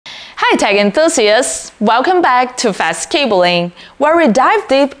Hi tech enthusiasts, welcome back to FASTCABLING, where we dive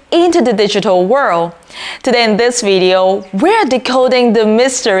deep into the digital world. Today in this video, we're decoding the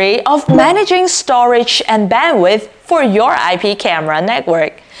mystery of managing storage and bandwidth for your IP camera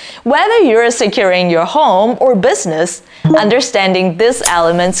network. Whether you're securing your home or business, understanding these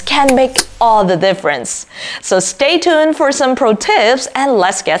elements can make all the difference. So stay tuned for some pro tips and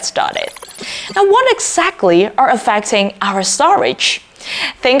let's get started. Now, what exactly are affecting our storage?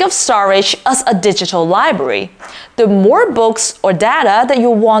 Think of storage as a digital library. The more books or data that you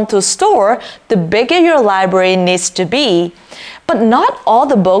want to store, the bigger your library needs to be. But not all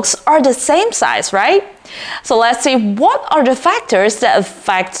the books are the same size, right? So let's see what are the factors that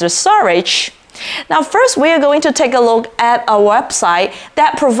affect the storage. Now first, we are going to take a look at a website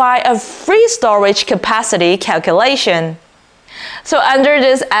that provides a free storage capacity calculation. So under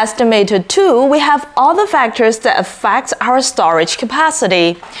this estimated tool, we have all the factors that affect our storage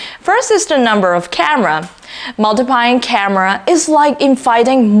capacity. First is the number of camera. Multiplying camera is like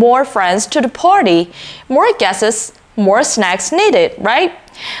inviting more friends to the party. More guests, more snacks needed, right?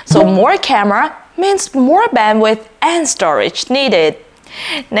 So more camera means more bandwidth and storage needed.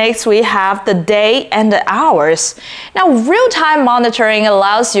 Next, we have the day and the hours. Now, real-time monitoring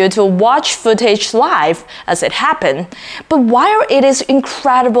allows you to watch footage live as it happens. But while it is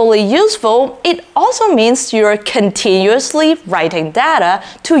incredibly useful, it also means you're continuously writing data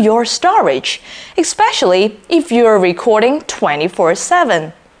to your storage, especially if you're recording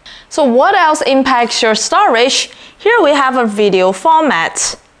 24/7. So what else impacts your storage? Here we have a video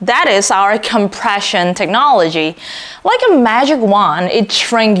format. That is our compression technology. Like a magic wand, it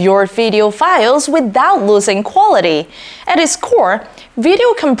shrinks your video files without losing quality. At its core,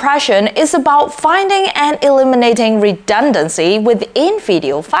 video compression is about finding and eliminating redundancy within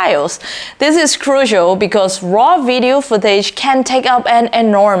video files. This is crucial because raw video footage can take up an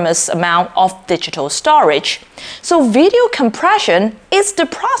enormous amount of digital storage. So video compression is the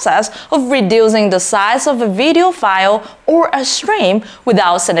process of reducing the size of a video file or a stream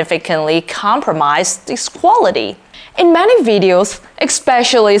without significantly compromising its quality. In many videos,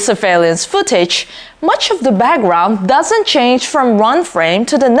 especially surveillance footage, much of the background doesn't change from one frame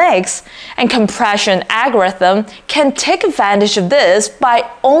to the next, and compression algorithm can take advantage of this by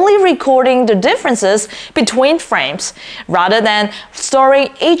only recording the differences between frames, rather than storing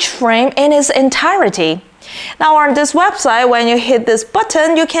each frame in its entirety. Now on this website, when you hit this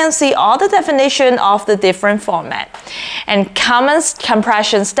button, you can see all the definition of the different format. And common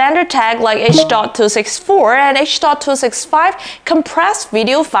compression standard tag like H.264 and H.265 compress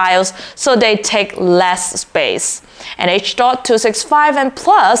video files so they take less space. And H.265 and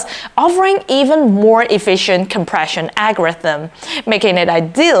Plus offering even more efficient compression algorithm, making it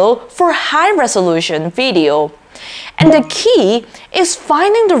ideal for high-resolution video. And the key is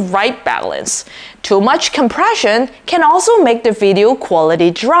finding the right balance. Too much compression can also make the video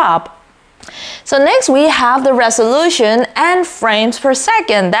quality drop. So next we have the resolution and frames per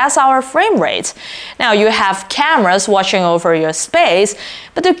second. That's our frame rate. Now you have cameras watching over your space,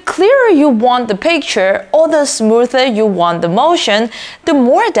 but the clearer you want the picture or the smoother you want the motion, the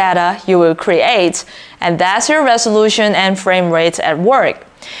more data you will create. And that's your resolution and frame rate at work.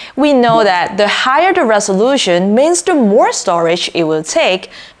 We know that the higher the resolution means the more storage it will take,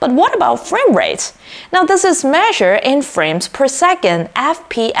 but what about frame rate? Now this is measured in frames per second,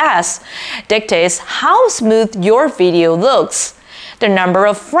 FPS, dictates how smooth your video looks. The number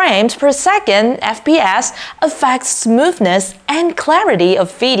of frames per second, FPS, affects smoothness and clarity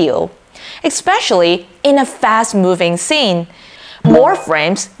of video, especially in a fast-moving scene. More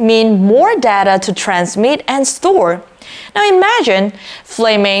frames mean more data to transmit and store. Now imagine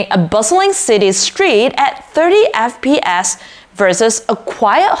filming a bustling city street at 30 FPS versus a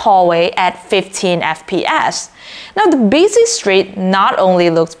quiet hallway at 15 FPS. Now the busy street not only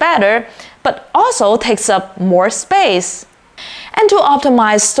looks better, but also takes up more space. And to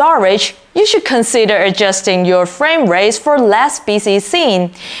optimize storage, you should consider adjusting your frame rates for less busy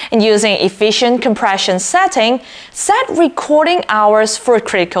scene. And using efficient compression setting, set recording hours for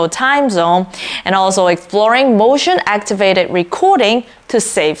critical time zone, and also exploring motion-activated recording to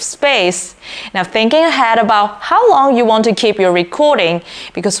save space. Now thinking ahead about how long you want to keep your recording,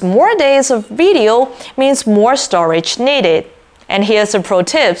 because more days of video means more storage needed. And here's the pro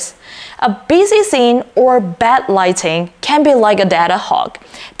tips. A busy scene or bad lighting can be like a data hog,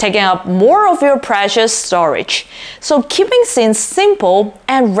 taking up more of your precious storage. So keeping scenes simple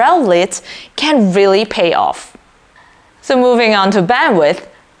and well lit can really pay off. So moving on to bandwidth.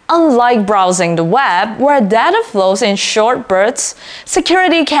 Unlike browsing the web, where data flows in short bursts,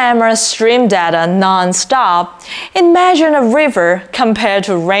 security cameras stream data non-stop. Imagine a river compared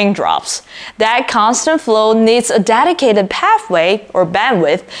to raindrops. That constant flow needs a dedicated pathway or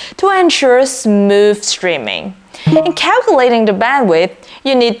bandwidth to ensure smooth streaming. In calculating the bandwidth,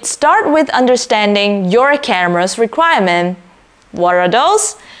 you need to start with understanding your camera's requirement. What are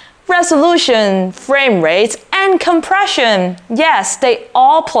those? Resolution, frame rates, and compression. Yes, they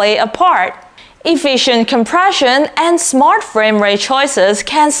all play a part. Efficient compression and smart frame rate choices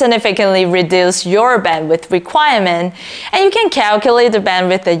can significantly reduce your bandwidth requirement, and you can calculate the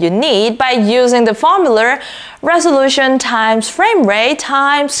bandwidth that you need by using the formula resolution times frame rate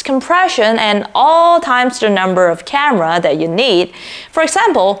times compression and all times the number of camera that you need. For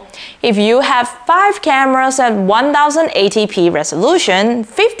example, if you have 5 cameras at 1080p resolution,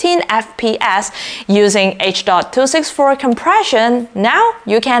 15 fps using H.264 compression, now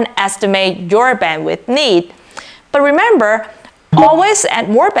you can estimate your bandwidth need. But remember, always add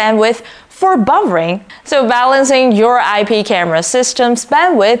more bandwidth for buffering. So balancing your IP camera system's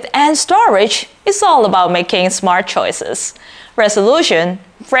bandwidth and storage is all about making smart choices. Resolution,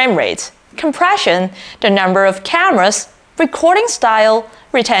 frame rate, compression, the number of cameras, recording style,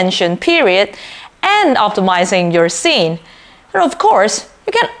 retention period, and optimizing your scene. And of course,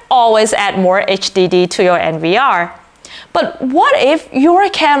 you can always add more HDD to your NVR. But what if your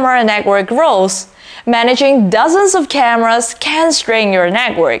camera network grows? Managing dozens of cameras can strain your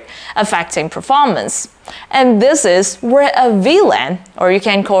network, affecting performance. And this is where a VLAN, or you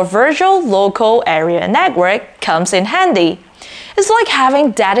can call Virtual Local Area Network, comes in handy. It's like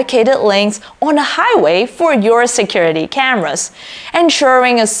having dedicated links on a highway for your security cameras,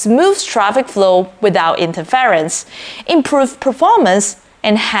 ensuring a smooth traffic flow without interference, improve performance,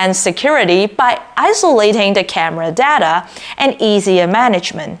 enhance security by isolating the camera data, and easier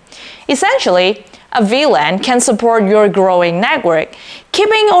management. Essentially, a VLAN can support your growing network,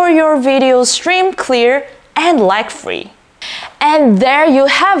 keeping all your videos streamed clear and lag-free. And there you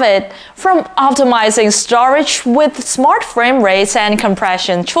have it! From optimizing storage with smart frame rates and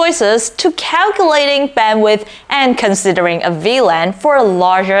compression choices to calculating bandwidth and considering a VLAN for a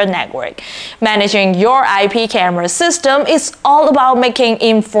larger network. Managing your IP camera system is all about making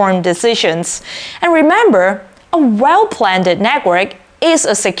informed decisions. And remember, a well-planned network is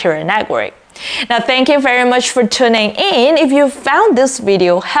a secure network. Now, thank you very much for tuning in. If you found this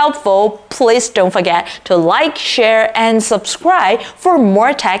video helpful, please don't forget to like, share, and subscribe for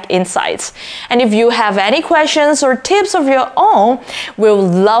more tech insights. And if you have any questions or tips of your own, we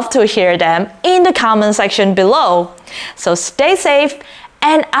would love to hear them in the comment section below. So stay safe,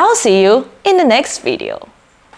 and I'll see you in the next video.